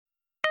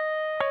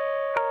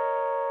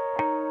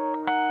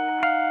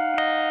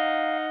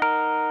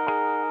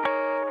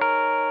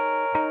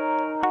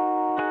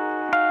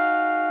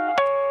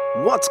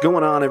What's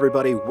going on,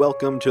 everybody?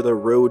 Welcome to the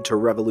Road to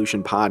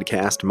Revolution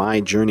podcast,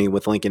 my journey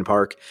with Linkin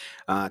Park.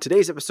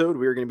 Today's episode,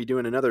 we're going to be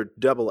doing another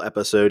double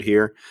episode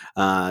here,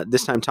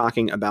 this time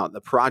talking about the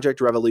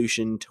Project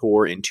Revolution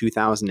tour in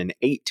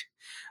 2008.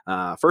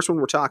 First one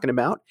we're talking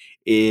about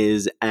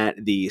is at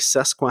the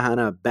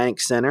Susquehanna Bank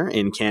Center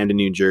in Camden,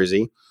 New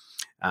Jersey.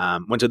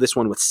 Went to this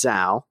one with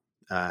Sal.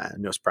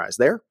 No surprise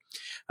there.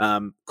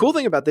 Cool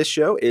thing about this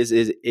show is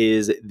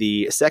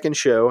the second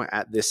show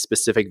at this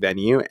specific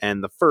venue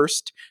and the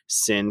first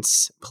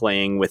since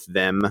playing with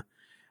them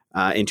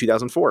in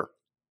 2004.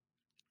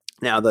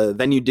 Now, the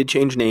venue did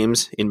change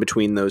names in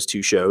between those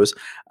two shows.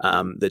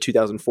 The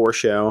 2004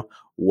 show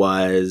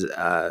was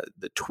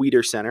the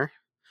Tweeter Center,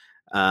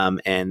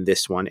 and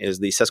this one is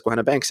the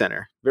Susquehanna Bank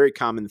Center. Very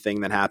common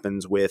thing that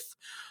happens with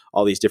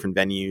all these different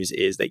venues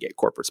is they get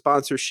corporate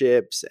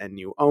sponsorships and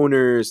new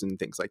owners and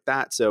things like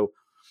that. So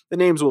the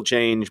names will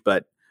change,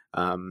 but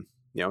the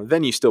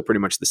venue's still pretty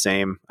much the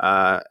same.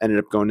 Ended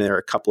up going there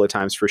a couple of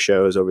times for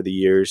shows over the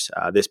years,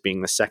 this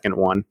being the second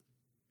one.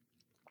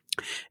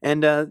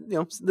 And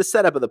the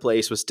setup of the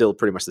place was still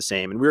pretty much the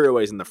same, and we were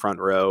always in the front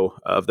row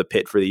of the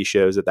pit for these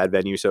shows at that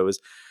venue. So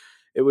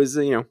it was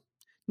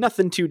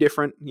nothing too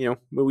different.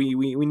 We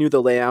knew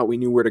the layout, we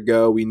knew where to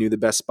go, we knew the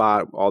best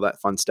spot, all that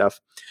fun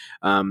stuff.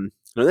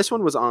 Now this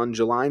one was on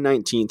July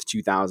 19th,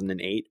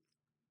 2008.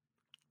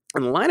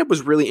 And the lineup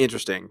was really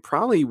interesting.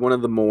 Probably one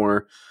of the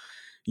more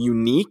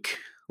unique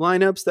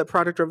lineups that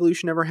Project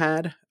Revolution ever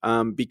had,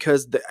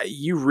 because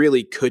you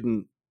really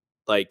couldn't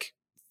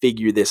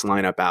figure this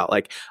lineup out.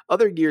 Like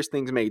other years,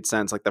 things made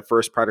sense. Like the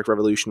first Project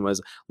Revolution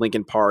was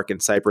Linkin Park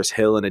and Cypress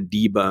Hill and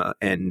Adiba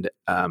and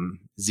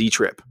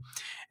Z-Trip.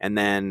 And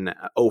then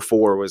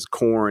 04 was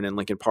Korn and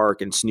Linkin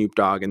Park and Snoop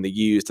Dogg and The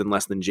Used and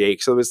Less Than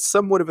Jake. So there was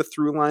somewhat of a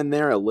through line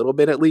there, a little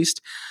bit at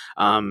least.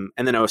 And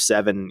then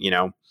 07,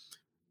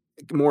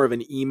 more of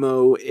an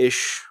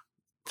emo-ish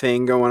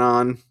thing going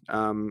on,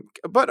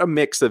 but a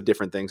mix of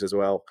different things as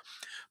well.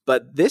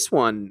 But this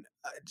one,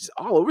 just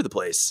all over the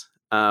place.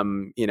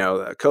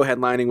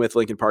 Co-headlining with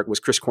Linkin Park was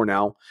Chris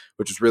Cornell,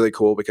 which was really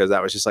cool because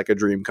that was just like a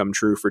dream come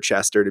true for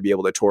Chester to be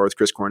able to tour with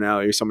Chris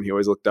Cornell. He was someone he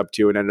always looked up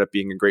to and ended up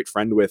being a great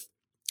friend with,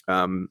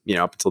 up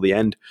until the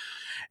end.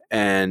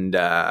 And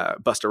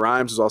Busta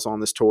Rhymes was also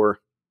on this tour,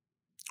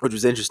 which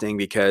was interesting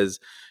because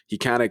he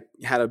kind of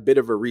had a bit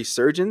of a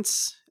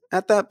resurgence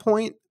at that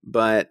point,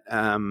 but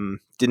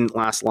didn't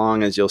last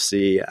long, as you'll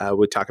see.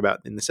 We'll talk about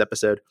in this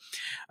episode.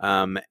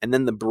 And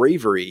then the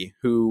Bravery,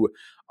 who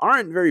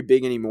aren't very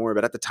big anymore,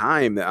 but at the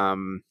time,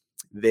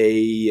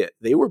 they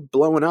were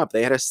blowing up.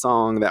 They had a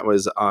song that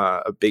was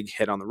a big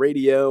hit on the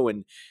radio,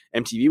 and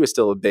MTV was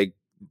still a big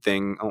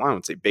thing. I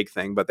won't say big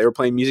thing, but they were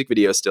playing music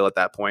videos still at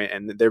that point,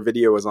 and their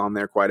video was on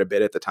there quite a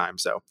bit at the time.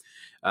 So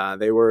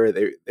they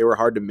were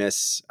hard to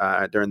miss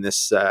during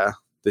this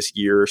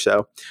year or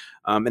so.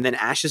 And then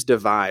Ashes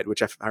Divide,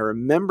 which if I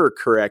remember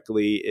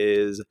correctly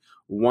is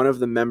one of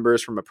the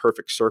members from A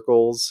Perfect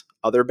Circle's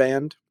other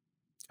band,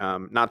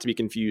 not to be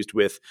confused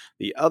with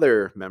the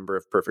other member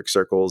of Perfect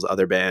Circle's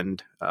other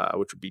band,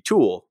 which would be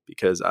Tool,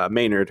 because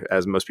Maynard,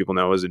 as most people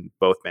know, was in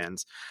both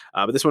bands.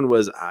 But this one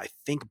was, I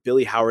think,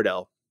 Billy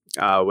Howardell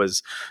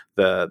was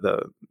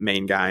the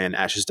main guy in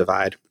Ashes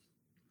Divide.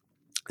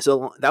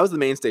 So that was the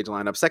main stage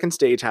lineup. Second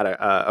stage had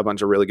a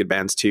bunch of really good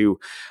bands too.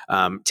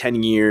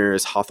 10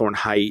 Years, Hawthorne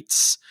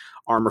Heights,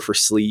 Armor for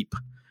Sleep.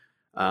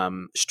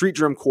 Street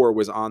Drum Corps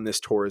was on this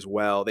tour as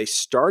well. They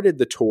started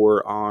the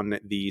tour on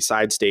the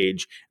side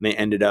stage and they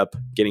ended up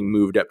getting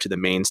moved up to the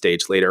main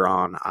stage later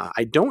on.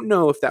 I don't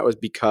know if that was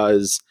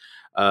because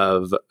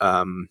of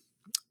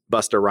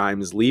Busta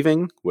Rhymes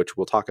leaving, which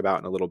we'll talk about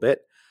in a little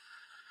bit.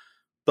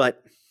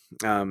 But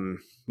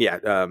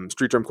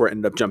Street Drum Corps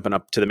ended up jumping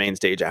up to the main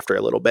stage after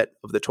a little bit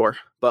of the tour.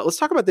 But let's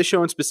talk about this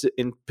show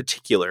in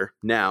particular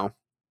now.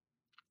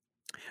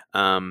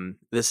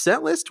 The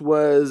set list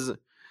was,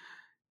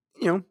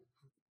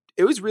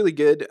 it was really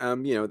good.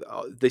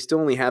 They still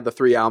only had the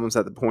 3 albums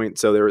at the point,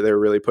 so they were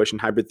really pushing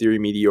Hybrid Theory,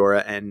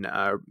 Meteora, and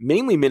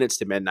mainly Minutes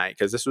to Midnight,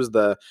 because this was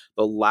the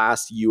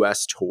last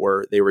U.S.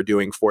 tour they were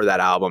doing for that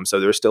album. So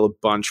there's still a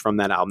bunch from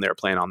that album they were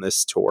playing on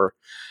this tour.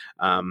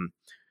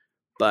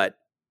 But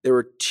there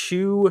were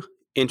 2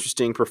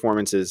 interesting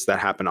performances that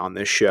happened on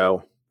this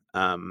show.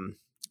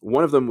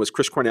 One of them was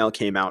Chris Cornell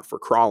came out for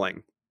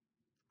Crawling,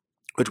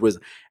 which was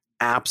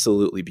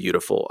absolutely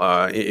beautiful.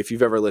 If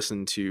you've ever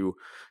listened to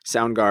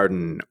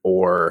Soundgarden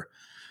or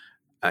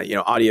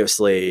Audio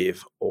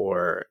Slave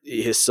or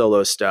his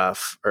solo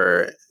stuff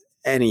or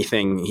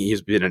anything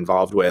he's been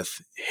involved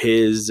with,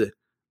 his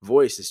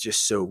voice is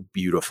just so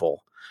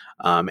beautiful.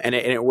 And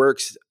it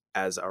works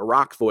as a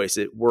rock voice.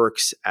 It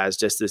works as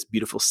just this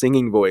beautiful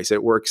singing voice.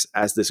 It works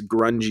as this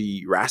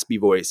grungy, raspy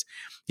voice.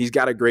 He's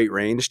got a great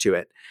range to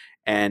it.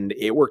 And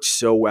it worked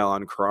so well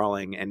on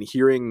Crawling. And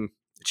hearing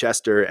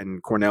Chester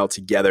and Cornell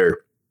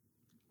together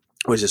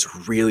was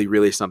just really,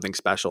 really something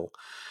special.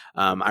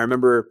 I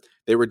remember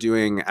they were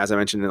doing, as I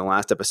mentioned in the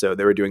last episode,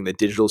 they were doing the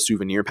digital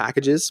souvenir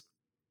packages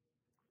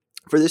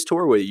for this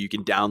tour where you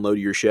can download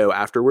your show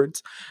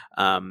afterwards.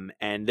 And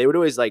they would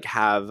always like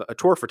have a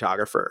tour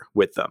photographer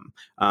with them.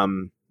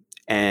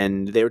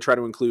 And they would try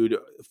to include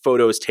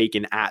photos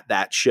taken at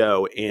that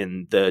show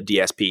in the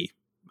DSP,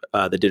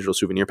 the digital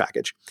souvenir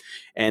package.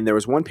 And there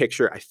was one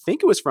picture, I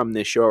think it was from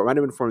this show, or it might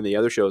have been from the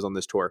other shows on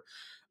this tour,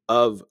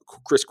 of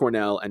Chris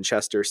Cornell and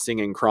Chester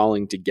singing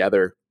Crawling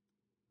together.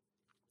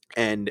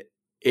 And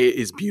it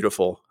is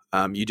beautiful.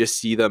 You just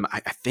see them. I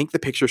think the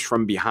picture's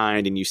from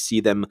behind, and you see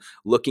them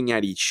looking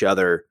at each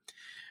other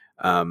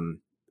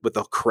with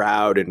the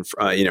crowd and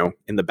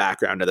in the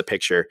background of the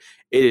picture.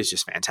 It is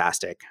just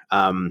fantastic.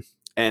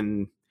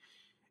 And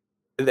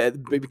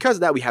because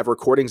of that, we have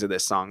recordings of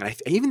this song. And I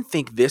even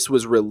think this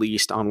was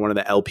released on one of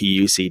the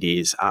LPU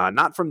CDs,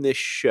 not from this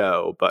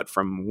show, but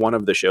from one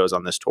of the shows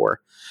on this tour.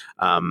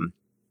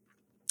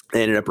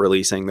 They ended up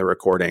releasing the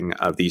recording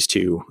of these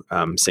two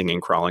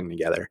singing Crawling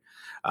together,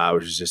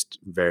 which is just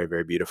very,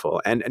 very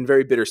beautiful and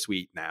very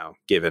bittersweet now,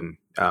 given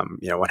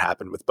what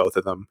happened with both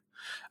of them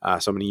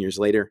so many years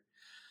later.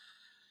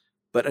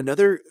 But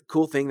another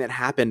cool thing that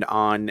happened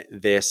on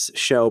this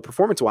show,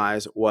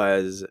 performance-wise,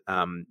 was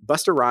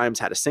Busta Rhymes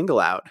had a single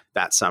out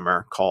that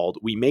summer called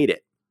 "We Made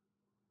It,"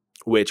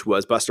 which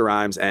was Busta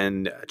Rhymes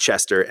and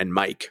Chester and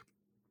Mike.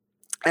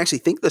 I actually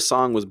think the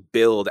song was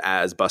billed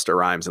as Busta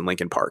Rhymes and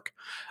Linkin Park.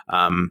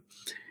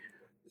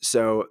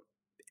 So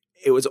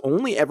it was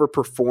only ever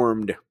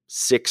performed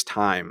 6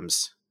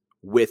 times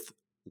with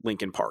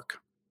Linkin Park.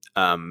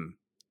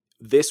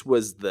 This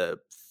was the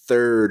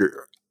third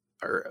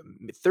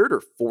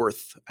or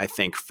fourth, I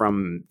think,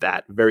 from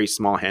that very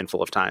small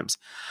handful of times.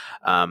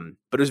 But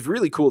it was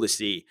really cool to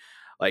see.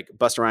 Like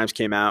Busta Rhymes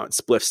came out, and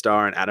Spliff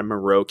Star and Adam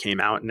Monroe came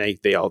out, and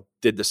they all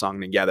did the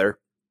song together.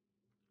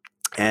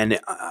 And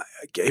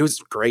it was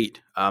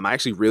great. I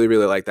actually really,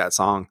 really liked that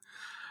song.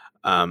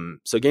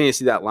 So getting to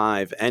see that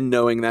live and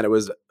knowing that it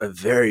was a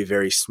very,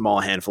 very small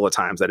handful of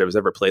times that it was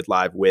ever played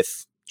live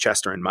with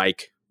Chester and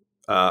Mike,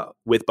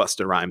 with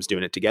Busta Rhymes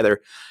doing it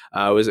together,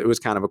 it was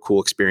kind of a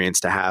cool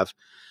experience to have.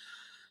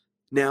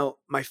 Now,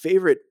 my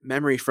favorite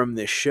memory from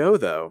this show,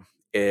 though,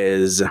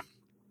 is,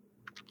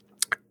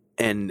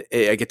 and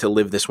I get to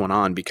live this one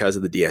on because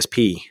of the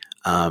DSP,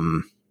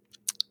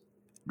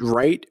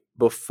 right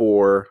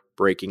before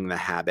Breaking the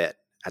Habit,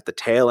 at the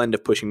tail end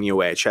of Pushing Me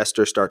Away,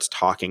 Chester starts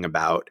talking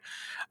about,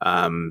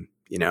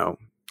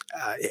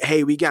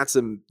 hey, we got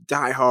some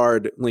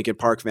diehard Linkin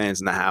Park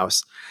fans in the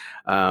house.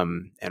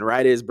 And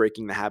right as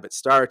Breaking the Habit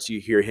starts, you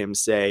hear him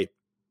say,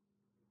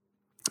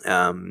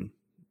 I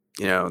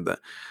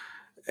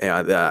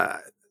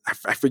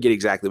forget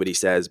exactly what he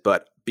says,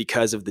 but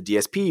because of the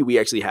DSP, we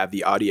actually have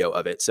the audio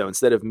of it. So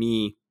instead of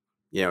me,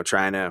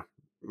 trying to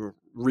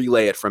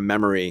relay it from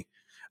memory,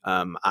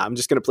 I'm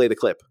just going to play the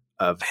clip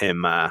of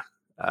him,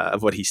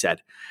 of what he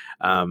said.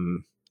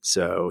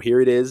 So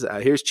here it is.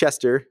 Here's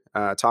Chester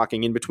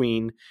talking in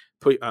between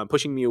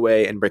Pushing Me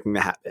Away and Breaking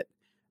the Habit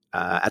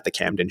at the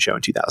Camden show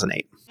in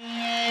 2008.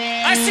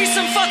 I see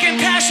some fucking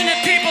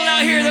passionate people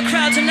out here in the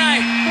crowd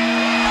tonight.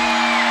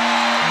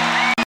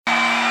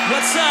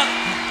 What's up?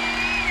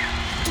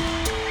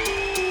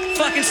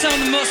 Fucking some of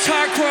the most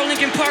hardcore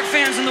Linkin Park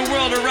fans in the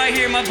world are right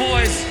here, my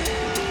boys.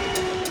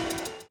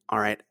 All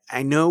right.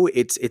 I know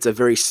it's a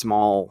very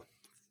small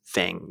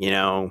thing,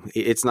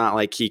 it's not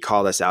like he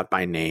called us out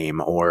by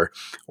name or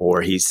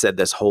he said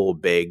this whole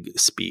big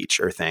speech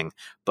or thing,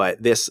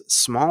 but this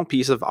small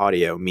piece of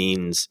audio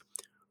means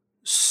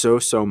so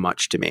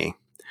much to me,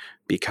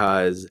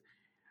 because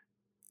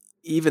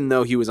even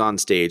though he was on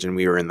stage and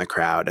we were in the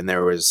crowd and it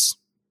was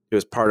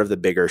part of the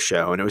bigger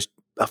show and it was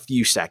a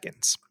few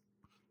seconds,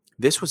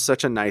 this was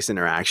such a nice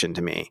interaction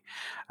to me,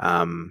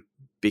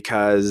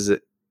 because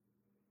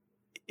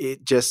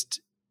it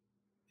just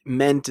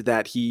meant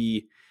that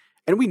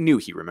and we knew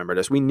he remembered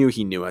us. We knew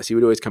he knew us. He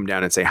would always come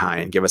down and say hi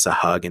and give us a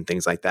hug and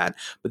things like that.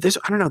 But this,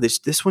 I don't know,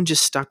 this one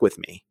just stuck with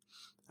me.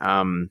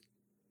 And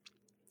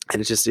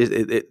it just,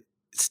 it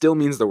still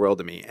means the world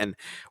to me. And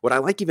what I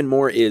like even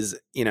more is,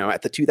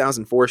 at the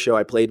 2004 show,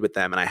 I played with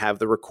them and I have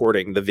the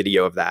recording, the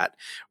video of that,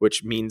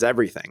 which means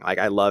everything. Like,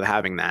 I love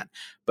having that,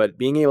 but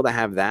being able to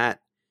have that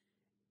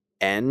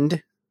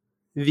and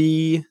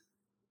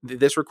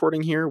this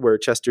recording here where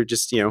Chester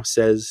just,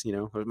 says,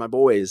 "There's my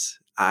boys."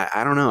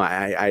 I don't know.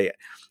 I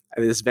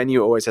this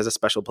venue always has a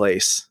special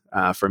place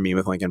for me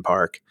with Linkin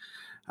Park.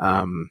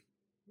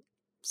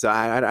 So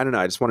I don't know.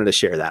 I just wanted to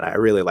share that. I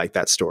really like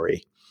that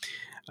story.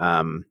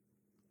 And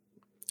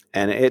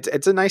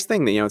it's a nice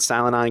thing that,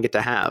 Style and I get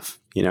to have.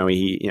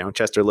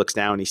 Chester looks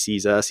down, he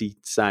sees us, he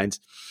decides,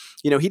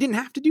 he didn't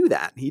have to do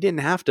that. He didn't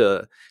have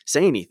to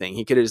say anything.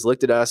 He could have just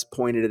looked at us,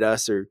 pointed at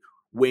us, or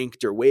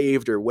winked or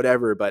waved or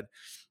whatever, but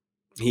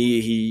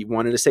he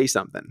wanted to say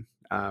something,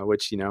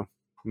 which,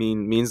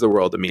 means the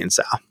world to me and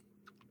Sal.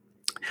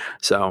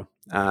 So,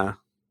 all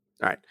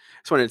right.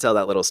 Just wanted to tell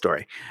that little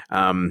story.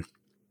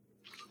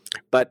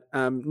 But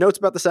notes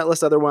about the set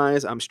list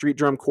otherwise, Street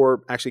Drum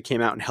Corps actually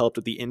came out and helped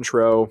with the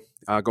intro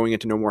going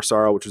into No More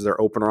Sorrow, which was their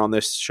opener on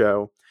this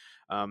show.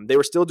 They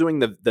were still doing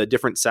the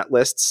different set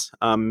lists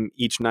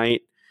each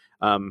night.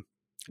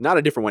 not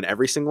a different one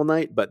every single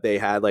night, but they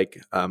had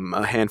like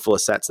a handful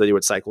of sets that they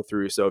would cycle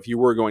through. So if you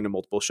were going to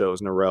multiple shows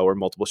in a row or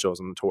multiple shows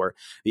on the tour,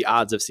 the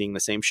odds of seeing the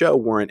same show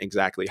weren't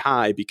exactly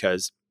high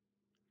because,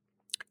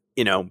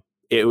 you know,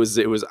 it was,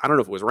 I don't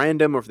know if it was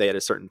random or if they had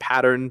a certain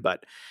pattern,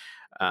 but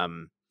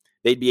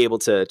they'd be able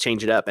to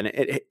change it up. And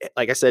it,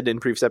 like I said in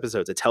previous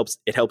episodes, it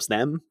helps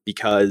them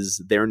because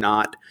they're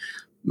not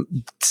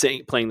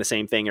playing the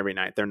same thing every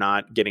night. They're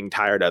not getting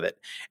tired of it.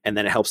 And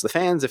then it helps the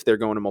fans if they're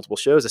going to multiple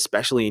shows,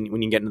 especially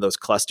when you get into those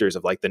clusters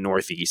of like the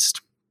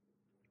Northeast,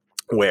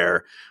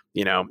 where,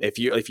 you know,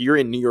 if you're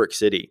in New York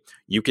City,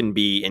 you can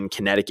be in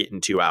Connecticut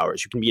in 2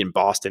 hours. You can be in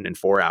Boston in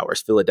 4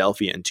 hours,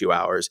 Philadelphia in 2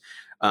 hours.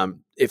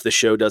 If the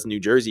show does New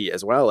Jersey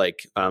as well,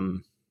 like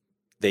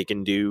they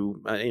can do,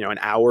 an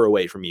hour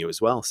away from you as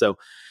well. So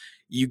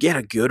you get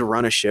a good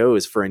run of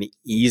shows for an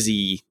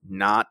easy,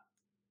 not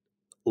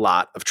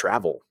lot of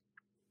travel.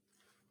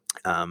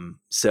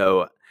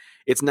 So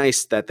it's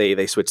nice that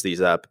they switch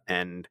these up,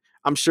 and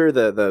I'm sure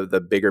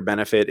the bigger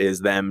benefit is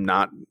them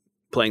not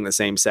playing the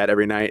same set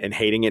every night and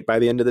hating it by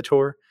the end of the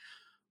tour.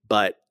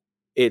 But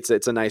it's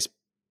a nice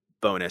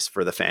bonus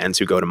for the fans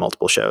who go to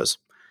multiple shows.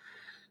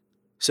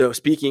 So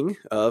speaking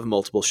of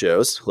multiple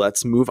shows,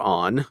 let's move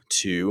on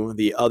to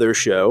the other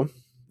show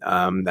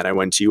that I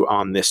went to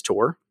on this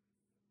tour.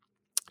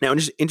 Now, an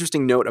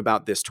interesting note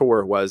about this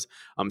tour was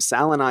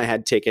Sal and I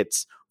had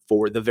tickets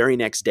for the very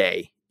next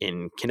day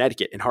in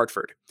Connecticut, in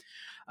Hartford.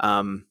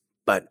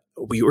 But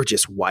we were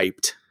just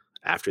wiped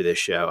after this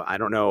show. I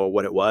don't know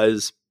what it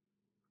was,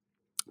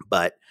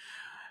 but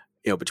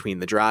between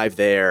the drive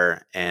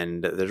there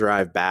and the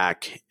drive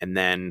back, and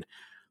then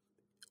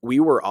we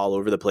were all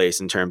over the place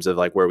in terms of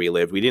like where we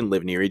lived. We didn't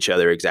live near each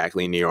other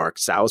exactly in New York.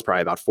 Sal was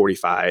probably about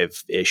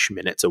 45-ish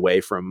minutes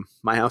away from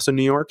my house in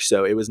New York.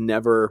 So it was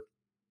never,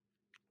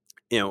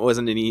 it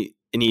wasn't an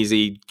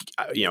easy,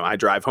 I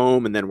drive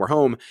home and then we're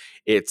home.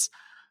 It's,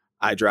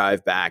 I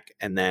drive back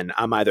and then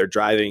I'm either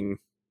driving,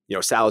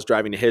 Sal's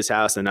driving to his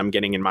house and I'm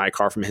getting in my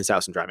car from his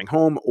house and driving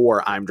home,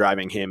 or I'm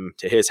driving him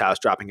to his house,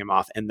 dropping him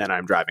off, and then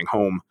I'm driving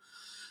home.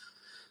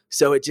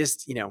 So it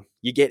just,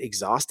 you get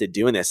exhausted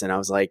doing this. And I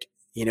was like,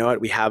 you know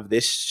what, we have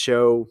this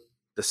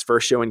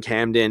first show in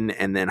Camden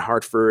and then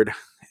Hartford.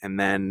 And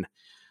then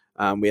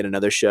we had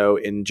another show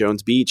in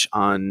Jones Beach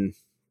on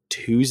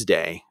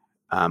Tuesday.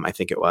 I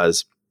think it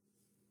was.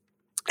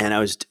 And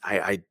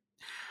I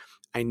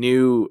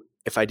knew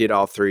if I did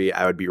all three,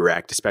 I would be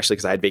wrecked, especially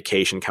because I had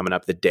vacation coming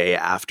up the day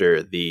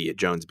after the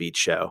Jones Beach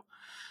show.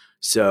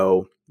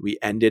 So we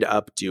ended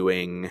up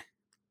bailing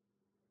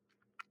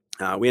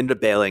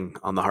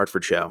on the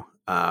Hartford show,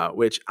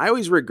 which I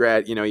always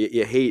regret.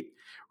 You hate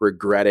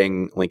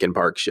regretting Linkin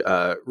Park,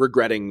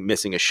 regretting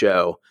missing a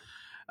show,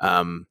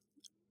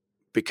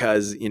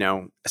 because,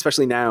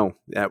 especially now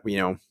that, we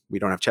don't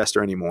have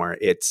Chester anymore.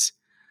 It's,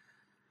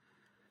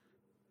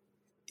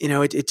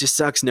 it just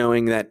sucks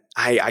knowing that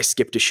I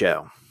skipped a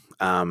show.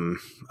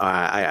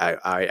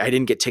 I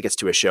didn't get tickets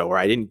to a show, or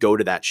I didn't go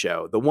to that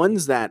show. The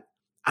ones that,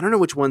 I don't know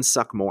which ones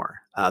suck more.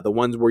 The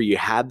ones where you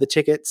had the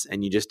tickets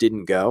and you just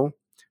didn't go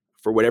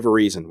for whatever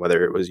reason,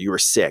 whether it was you were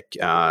sick,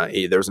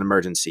 there was an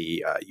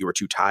emergency, you were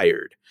too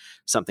tired,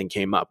 something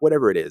came up,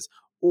 whatever it is.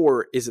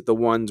 Or is it the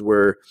ones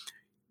where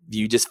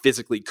you just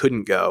physically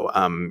couldn't go,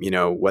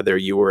 whether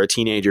you were a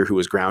teenager who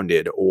was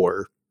grounded,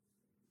 or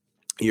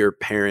your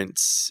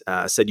parents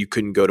said you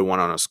couldn't go to one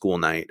on a school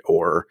night,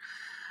 or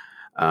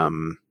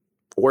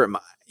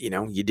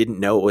you didn't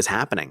know what was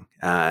happening.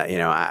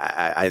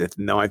 I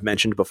know I've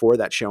mentioned before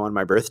that show on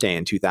my birthday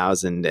in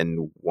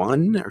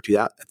 2001 or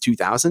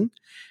 2000.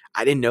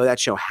 I didn't know that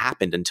show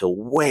happened until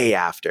way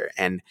after.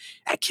 And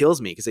that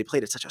kills me because they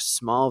played at such a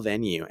small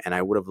venue. And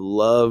I would have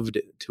loved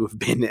to have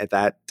been at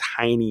that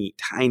tiny,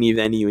 tiny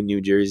venue in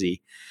New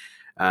Jersey,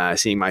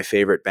 seeing my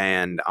favorite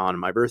band on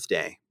my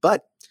birthday.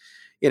 But,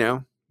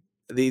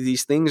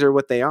 these things are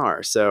what they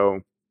are.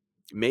 So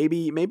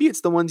maybe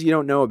it's the ones you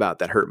don't know about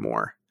that hurt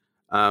more.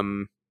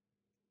 But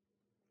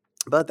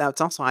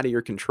that's also out of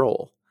your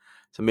control.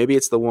 So maybe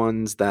it's the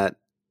ones that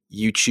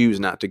you choose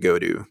not to go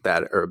to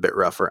that are a bit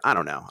rougher. I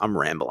don't know. I'm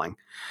rambling.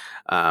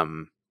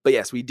 But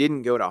yes, we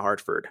didn't go to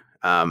Hartford.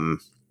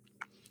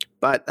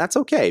 But that's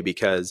okay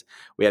because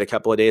we had a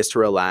couple of days to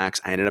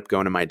relax. I ended up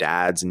going to my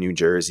dad's in New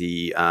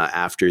Jersey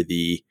after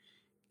the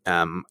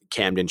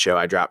Camden show.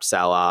 I dropped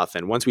Sal off.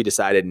 And once we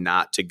decided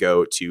not to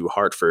go to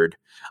Hartford,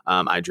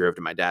 I drove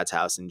to my dad's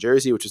house in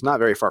Jersey, which was not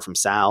very far from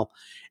Sal.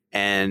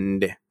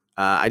 And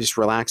I just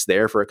relaxed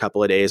there for a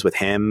couple of days with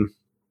him.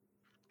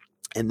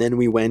 And then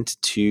we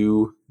went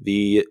to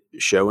the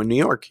show in New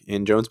York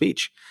in Jones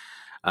Beach,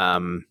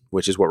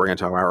 which is what we're going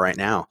to talk about right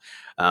now.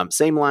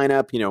 Same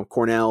lineup,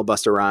 Cornell,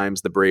 Busta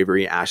Rhymes, The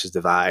Bravery, Ashes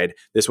Divide.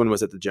 This one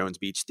was at the Jones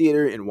Beach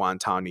Theater in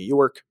Wantagh, New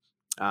York.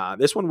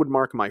 This one would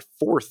mark my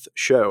fourth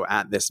show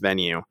at this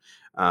venue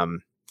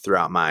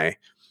throughout my,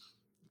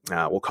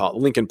 we'll call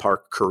it Linkin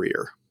Park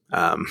career.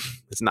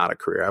 It's not a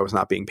career. I was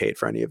not being paid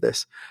for any of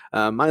this.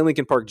 My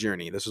Linkin Park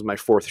journey. This was my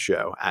fourth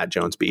show at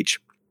Jones Beach.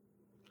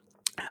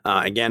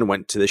 Again,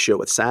 went to the show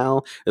with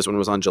Sal. This one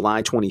was on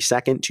July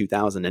 22nd,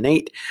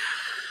 2008.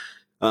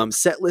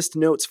 Set list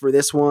notes for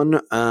this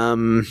one.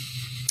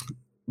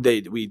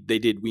 We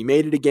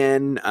made it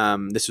again.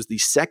 This was the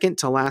second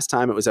to last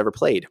time it was ever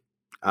played.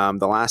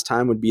 The last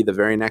time would be the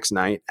very next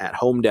night at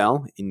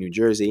Homedale in New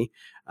Jersey,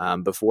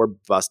 before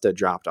Busta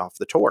dropped off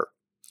the tour.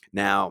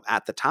 Now,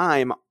 at the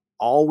time,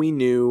 all we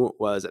knew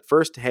was at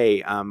first,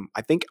 hey,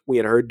 I think we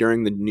had heard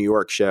during the New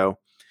York show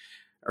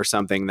or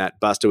something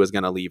that Busta was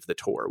going to leave the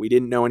tour. We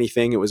didn't know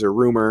anything. It was a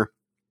rumor,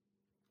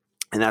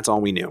 and that's all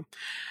we knew.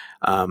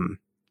 And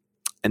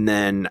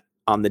then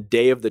on the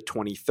day of the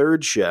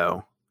 23rd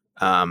show,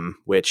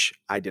 which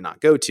I did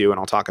not go to, and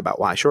I'll talk about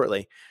why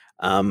shortly,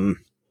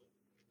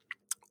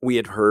 we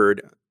had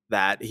heard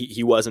that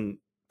he wasn't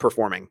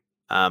performing.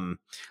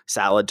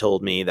 Salad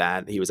told me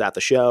that he was at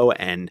the show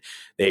and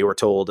they were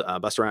told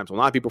Busta Rhymes will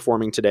not be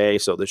performing today.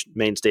 So the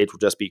main stage will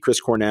just be Chris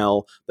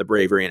Cornell, The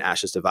Bravery, and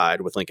Ashes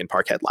Divide with Linkin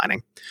Park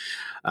headlining.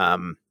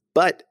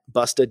 But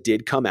Busta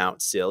did come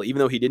out still, even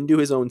though he didn't do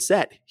his own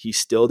set, he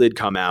still did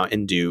come out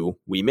and do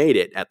We Made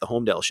It at the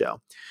Homedale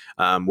show,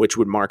 which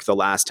would mark the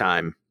last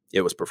time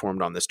it was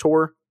performed on this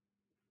tour.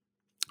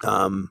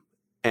 And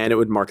it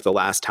would mark the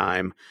last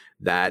time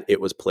that it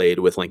was played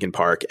with Linkin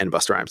Park and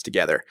Busta Rhymes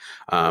together.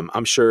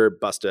 I'm sure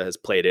Busta has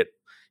played it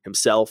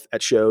himself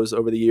at shows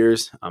over the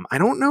years. I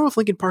don't know if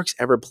Linkin Park's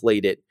ever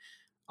played it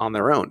on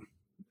their own.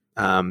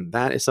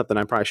 That is something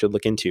I probably should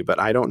look into, but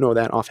I don't know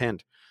that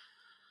offhand.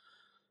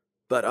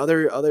 But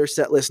other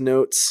set list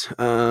notes,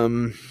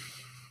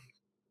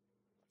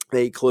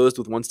 they closed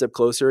with One Step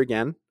Closer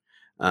again.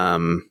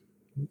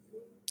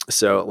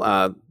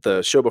 So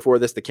the show before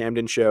this, the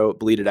Camden show,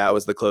 Bleed It Out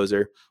was the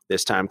closer,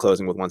 this time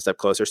closing with One Step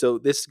Closer. So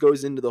this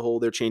goes into the whole,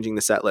 they're changing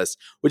the set list,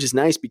 which is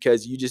nice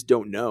because you just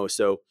don't know.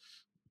 So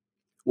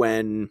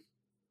when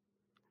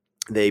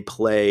they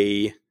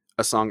play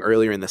a song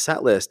earlier in the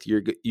set list,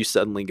 you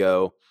suddenly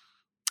go,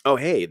 oh,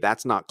 hey,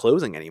 that's not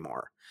closing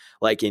anymore.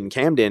 Like in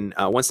Camden,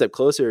 One Step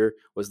Closer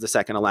was the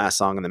second to last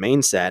song in the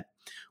main set,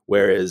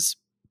 whereas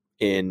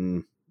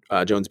in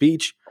Jones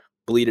Beach,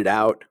 Bleed It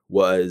Out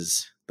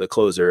was the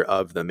closer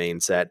of the main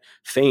set.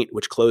 Faint,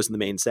 which closed in the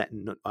main set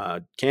in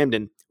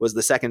Camden, was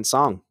the second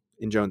song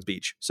in Jones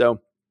Beach.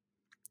 So,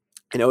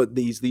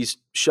 these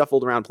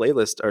shuffled around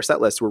playlists or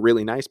set lists were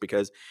really nice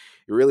because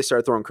you really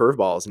started throwing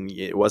curveballs and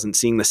it wasn't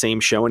seeing the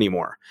same show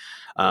anymore.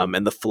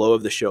 And the flow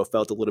of the show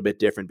felt a little bit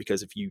different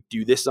because if you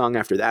do this song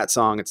after that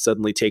song, it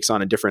suddenly takes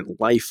on a different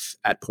life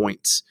at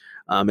points.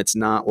 It's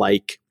not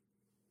like,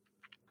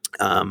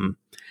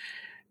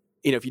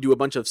 if you do a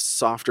bunch of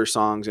softer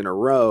songs in a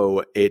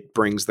row, it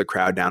brings the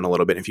crowd down a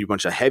little bit. If you do a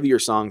bunch of heavier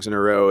songs in a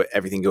row,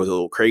 everything goes a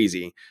little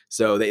crazy.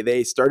 So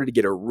they started to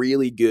get a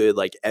really good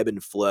like ebb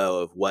and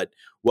flow of what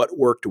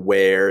worked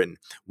where and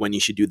when you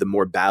should do the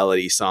more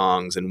ballady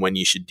songs and when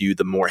you should do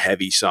the more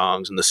heavy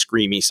songs and the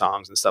screamy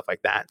songs and stuff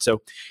like that.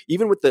 So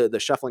even with the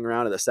shuffling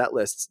around of the set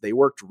lists, they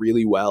worked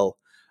really well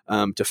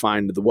to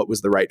find what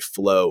was the right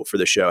flow for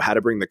the show, how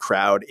to bring the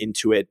crowd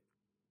into it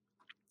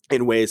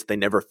in ways that they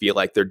never feel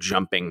like they're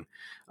jumping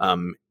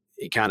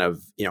kind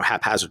of,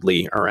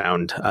 haphazardly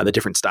around the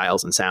different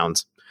styles and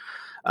sounds.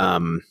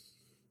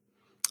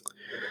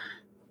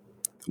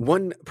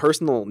 One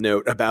personal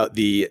note about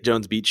the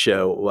Jones Beach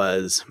show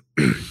was,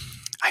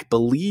 I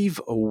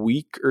believe a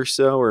week or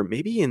so, or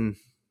maybe in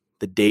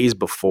the days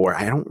before,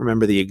 I don't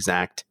remember the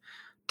exact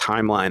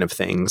timeline of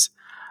things.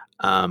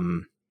 I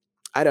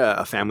had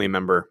a family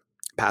member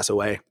pass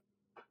away.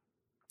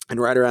 And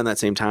right around that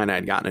same time, I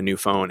had gotten a new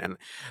phone, and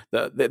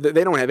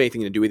they don't have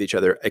anything to do with each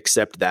other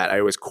except that I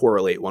always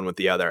correlate one with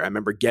the other. I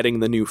remember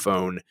getting the new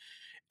phone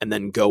and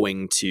then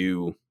going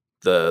to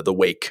the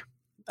wake,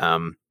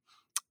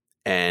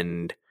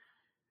 and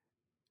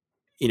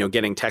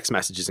getting text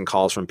messages and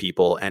calls from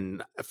people.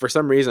 And for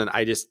some reason,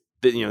 I just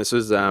this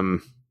was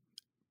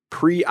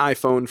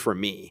pre-iPhone for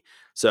me.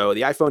 So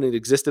the iPhone had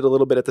existed a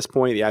little bit at this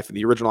point.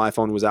 The original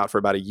iPhone was out for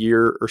about a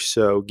year or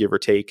so, give or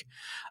take.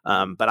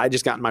 But I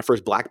just gotten my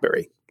first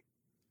BlackBerry,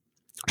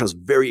 which I was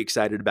very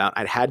excited about.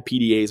 I'd had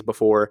PDAs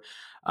before.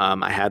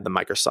 I had the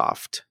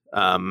Microsoft,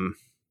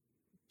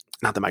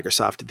 not the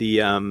Microsoft, the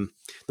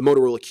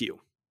Motorola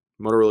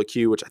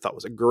Q, which I thought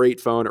was a great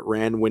phone. It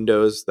ran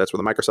Windows. That's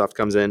where the Microsoft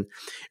comes in.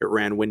 It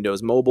ran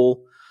Windows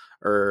Mobile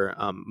or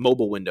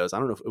mobile Windows. I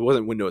don't know if it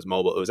wasn't Windows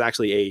Mobile. It was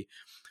actually a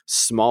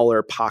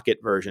smaller pocket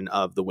version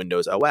of the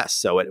Windows OS.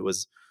 So it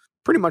was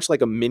pretty much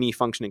like a mini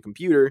functioning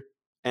computer.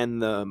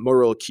 And the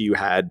Motorola Q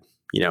had,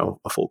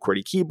 a full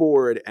QWERTY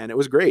keyboard, and it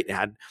was great. It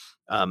had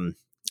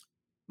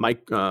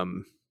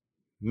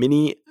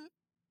mini,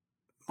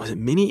 was it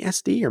mini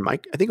SD or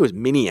mic? I think it was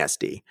mini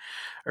SD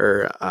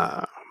or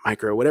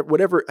micro,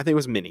 whatever. I think it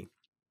was mini,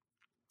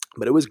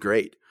 but it was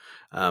great.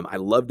 I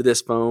loved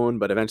this phone,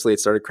 but eventually it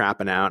started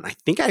crapping out. And I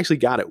think I actually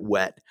got it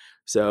wet.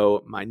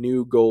 So my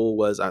new goal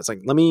was, I was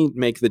like, let me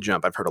make the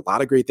jump. I've heard a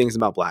lot of great things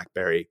about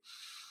BlackBerry.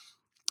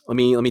 Let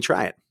me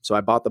try it. So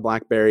I bought the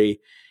BlackBerry,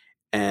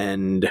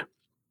 and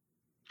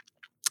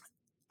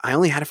I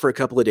only had it for a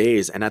couple of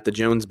days. And at the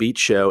Jones Beach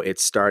show, it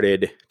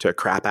started to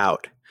crap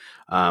out.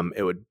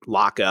 It would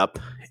lock up,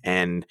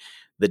 and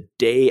the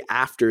day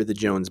after the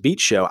Jones Beach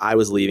show, I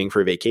was leaving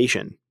for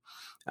vacation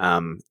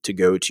to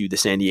go to the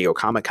San Diego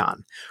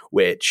Comic-Con,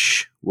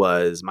 which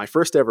was my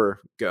first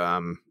ever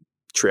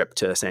trip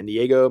to San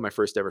Diego, my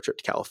first ever trip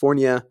to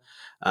California,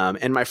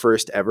 and my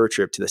first ever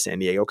trip to the San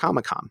Diego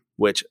Comic-Con,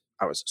 which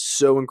I was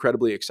so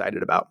incredibly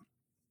excited about.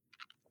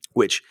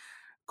 Which,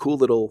 cool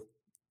little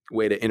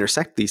way to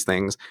intersect these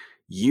things.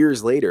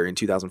 Years later, in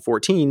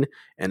 2014,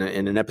 and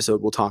in an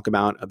episode we'll talk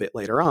about a bit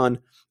later on,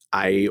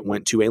 I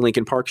went to a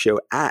Linkin Park show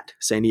at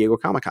San Diego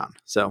Comic-Con.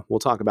 So we'll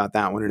talk about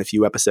that one in a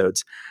few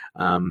episodes.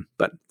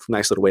 But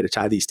nice little way to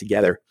tie these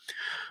together.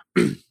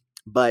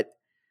 But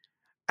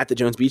at the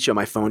Jones Beach show,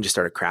 my phone just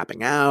started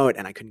crapping out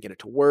and I couldn't get it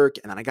to work.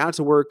 And then I got it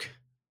to work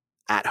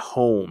at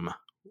home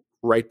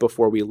right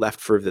before we left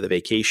for the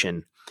vacation.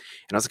 And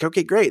I was like,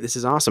 okay, great. This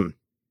is awesome.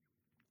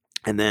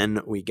 And then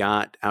we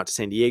got out to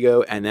San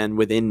Diego, and then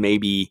within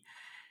maybe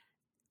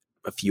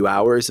a few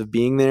hours of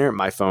being there,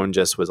 my phone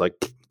just was like,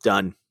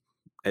 done.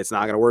 It's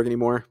not going to work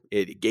anymore.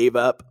 It gave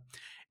up.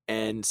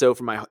 And so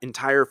for my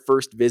entire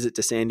first visit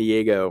to San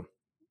Diego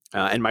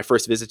and my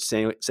first visit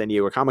to San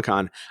Diego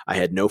Comic-Con, I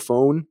had no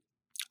phone.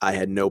 I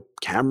had no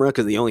camera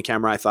because the only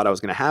camera I thought I was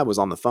going to have was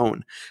on the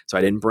phone. So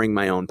I didn't bring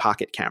my own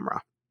pocket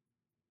camera.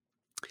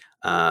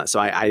 So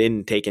I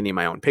didn't take any of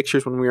my own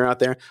pictures when we were out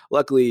there.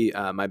 Luckily,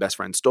 my best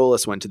friend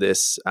Stolas went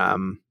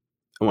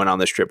on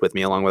this trip with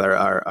me along with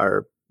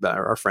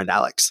our friend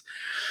Alex.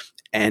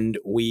 And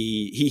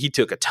he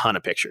took a ton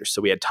of pictures.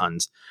 So we had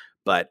tons,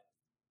 but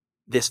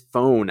this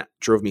phone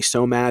drove me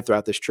so mad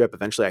throughout this trip.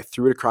 Eventually I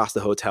threw it across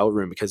the hotel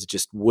room because it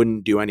just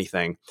wouldn't do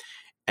anything.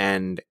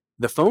 And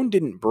the phone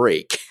didn't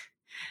break.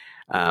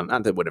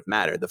 Not that it would have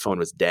mattered. The phone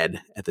was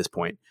dead at this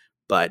point,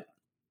 but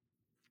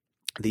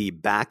the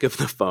back of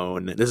the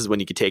phone, this is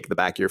when you could take the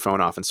back of your phone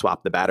off and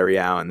swap the battery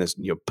out and this,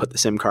 put the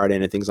SIM card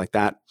in and things like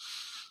that.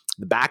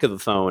 The back of the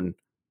phone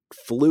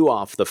flew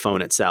off the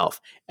phone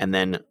itself and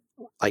then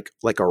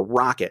like a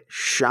rocket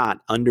shot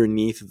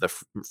underneath the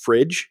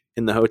fridge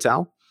in the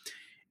hotel.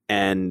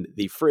 And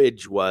the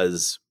fridge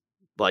was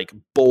like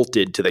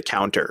bolted to the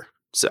counter.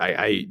 So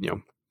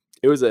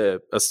it was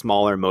a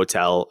smaller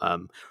motel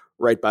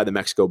right by the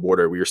Mexico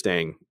border. We were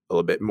staying a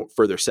little bit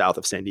further south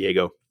of San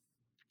Diego.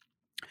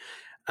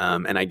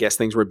 And I guess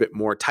things were a bit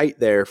more tight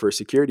there for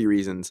security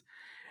reasons.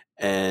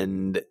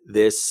 And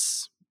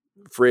this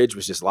fridge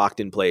was just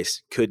locked in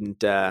place.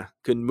 Couldn't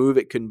move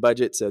it, couldn't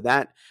budge it. So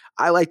that,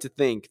 I like to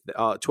think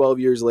that 12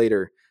 years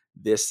later,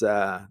 this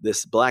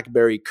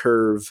BlackBerry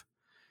Curve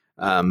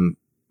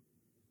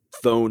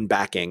phone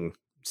backing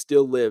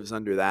still lives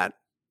under that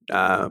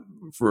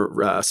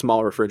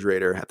small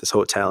refrigerator at this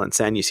hotel in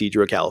San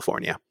Ysidro,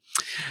 California.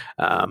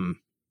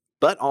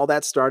 But all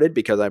that started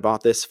because I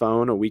bought this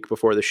phone a week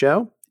before the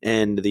show,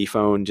 and the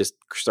phone just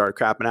started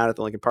crapping out at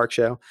the Linkin Park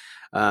show.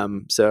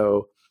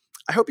 So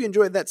I hope you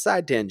enjoyed that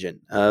side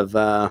tangent of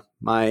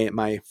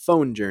my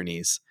phone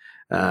journeys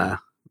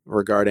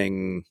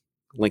regarding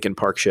Linkin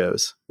Park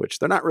shows, which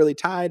they're not really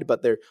tied,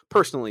 but they're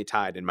personally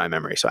tied in my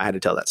memory. So I had to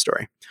tell that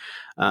story.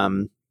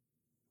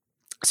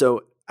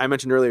 So I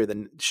mentioned earlier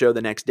the show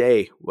the next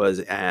day was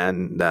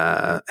in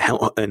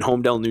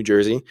Holmdel, New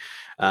Jersey.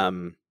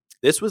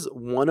 This was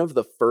one of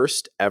the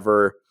first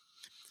ever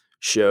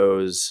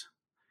shows,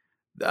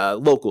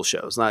 local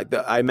shows.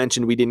 I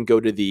mentioned we didn't go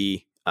to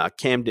the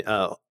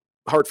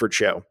Hartford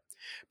show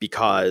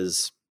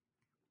because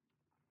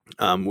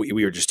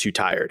we were just too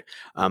tired.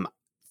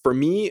 For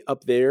me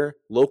up there,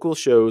 local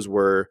shows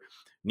were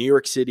New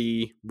York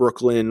City,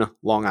 Brooklyn,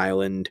 Long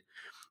Island,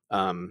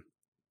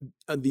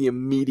 the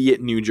immediate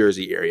New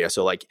Jersey area.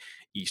 So like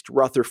East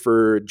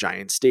Rutherford,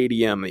 Giant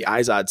Stadium, the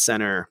Izod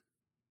Center,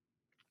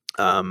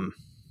 the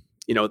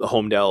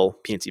Holmdel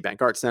PNC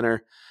Bank Arts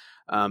Center.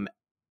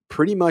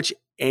 Pretty much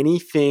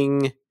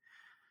anything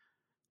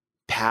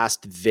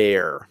past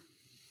there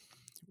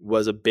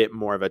was a bit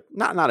more of a,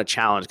 not a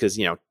challenge because,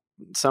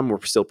 some were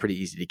still pretty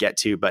easy to get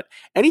to, but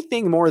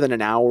anything more than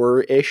an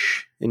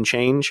hour-ish and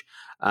change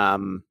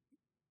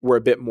were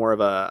a bit more of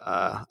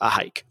a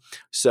hike.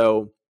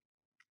 So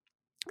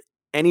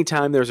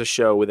anytime there's a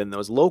show within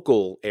those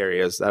local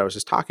areas that I was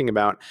just talking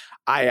about,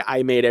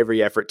 I made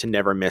every effort to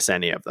never miss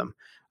any of them.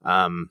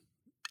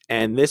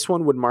 And this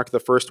one would mark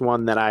the first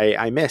one that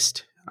I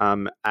missed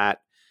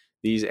at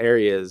these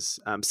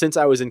areas since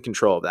I was in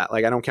control of that.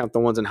 Like, I don't count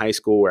the ones in high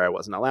school where I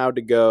wasn't allowed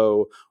to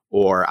go,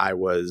 or I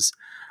was,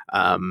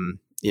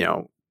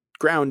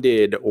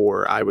 grounded,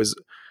 or I was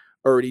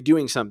already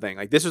doing something.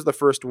 Like, this was the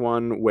first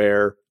one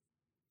where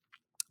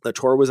the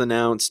tour was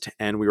announced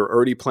and we were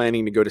already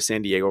planning to go to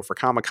San Diego for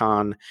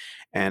Comic-Con.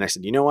 And I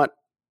said, you know what?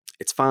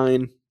 It's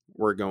fine.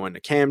 We're going to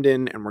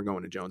Camden and we're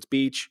going to Jones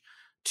Beach.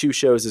 2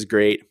 shows is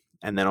great.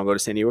 And then I'll go to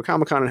San Diego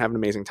Comic-Con and have an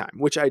amazing time,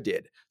 which I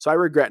did. So I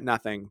regret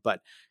nothing. But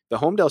the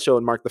Holmdel show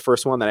would mark the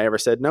first one that I ever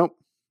said, nope,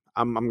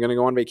 I'm going to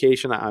go on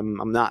vacation.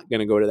 I'm not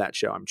going to go to that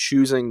show. I'm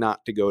choosing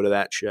not to go to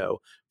that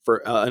show for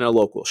in a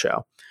local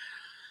show,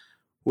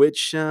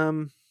 which,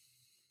 I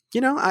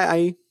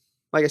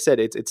like I said,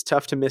 it's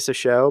tough to miss a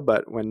show,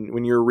 but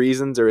when your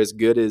reasons are as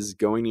good as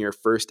going to your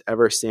first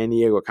ever San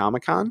Diego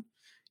Comic-Con,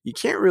 you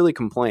can't really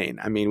complain.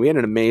 I mean, we had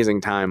an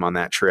amazing time on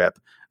that trip.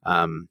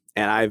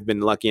 And I've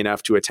been lucky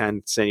enough to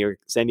attend San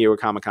Diego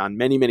Comic-Con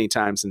many, many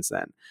times since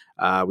then.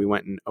 We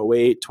went in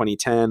 2008,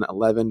 2010,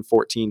 11,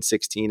 14,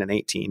 16, and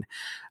 18.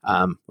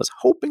 Was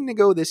hoping to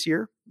go this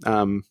year.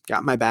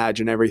 Got my badge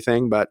and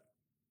everything, but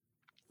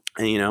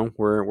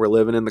we're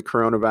living in the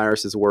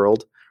coronavirus's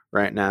world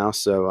right now.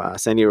 So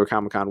San Diego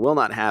Comic-Con will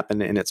not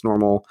happen in its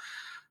normal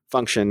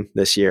function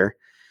this year.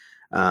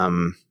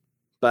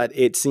 But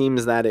it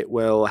seems that it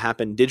will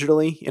happen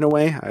digitally in a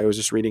way. I was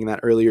just reading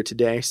that earlier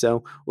today,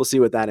 so we'll see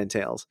what that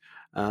entails.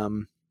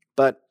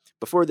 But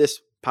before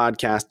this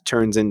podcast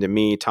turns into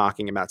me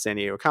talking about San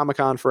Diego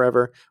Comic-Con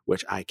forever,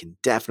 which I can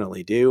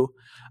definitely do,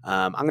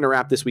 I'm going to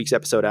wrap this week's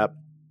episode up.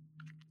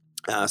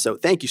 So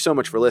thank you so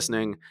much for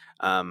listening.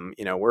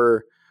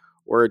 We're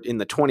in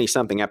the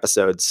 20-something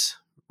episodes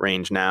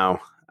range now.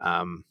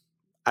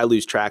 I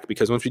lose track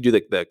because once we do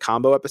the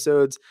combo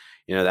episodes,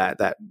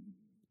 that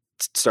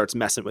starts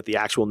messing with the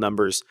actual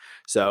numbers.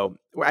 So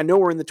I know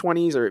we're in the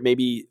 20s or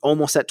maybe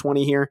almost at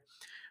 20 here,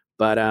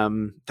 but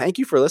thank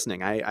you for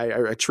listening.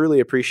 I truly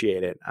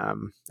appreciate it. I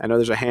know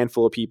there's a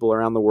handful of people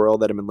around the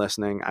world that have been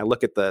listening. I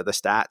look at the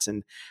stats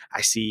and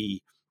I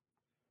see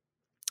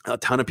a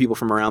ton of people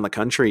from around the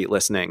country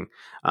listening.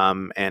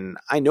 And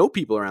I know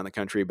people around the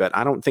country, but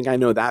I don't think I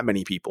know that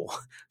many people.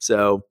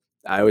 So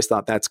I always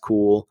thought that's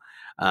cool.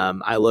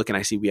 I look and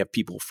I see we have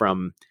people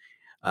from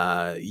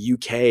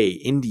UK,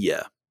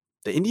 India.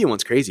 The India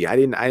one's crazy. I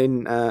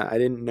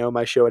didn't know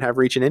my show would have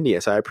reach in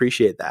India, so I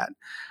appreciate that.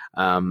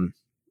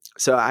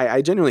 So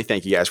I genuinely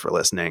thank you guys for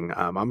listening.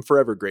 I'm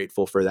forever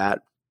grateful for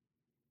that.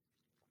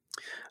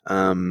 But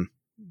I'm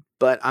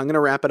going to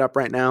wrap it up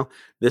right now.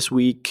 Next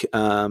week's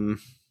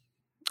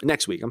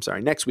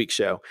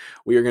show,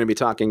 we are going to be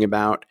talking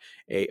about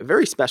a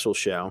very special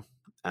show.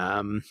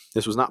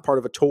 This was not part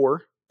of a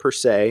tour per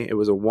se. It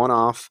was a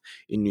one-off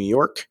in New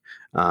York.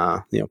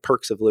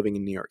 Perks of living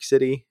in New York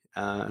City.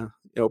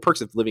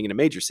 Perks of living in a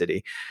major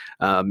city.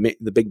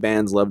 The big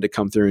bands love to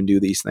come through and do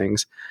these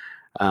things.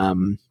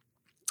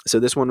 So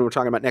this one we're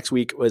talking about next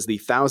week was the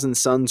Thousand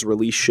Sons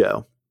release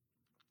show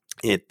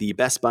at the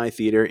Best Buy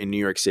Theater in New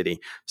York City.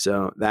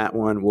 So that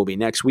one will be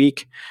next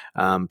week.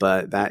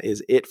 But that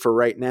is it for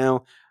right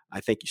now. I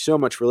thank you so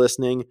much for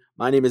listening.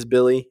 My name is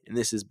Billy, and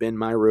this has been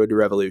my Road to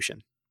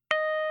Revolution.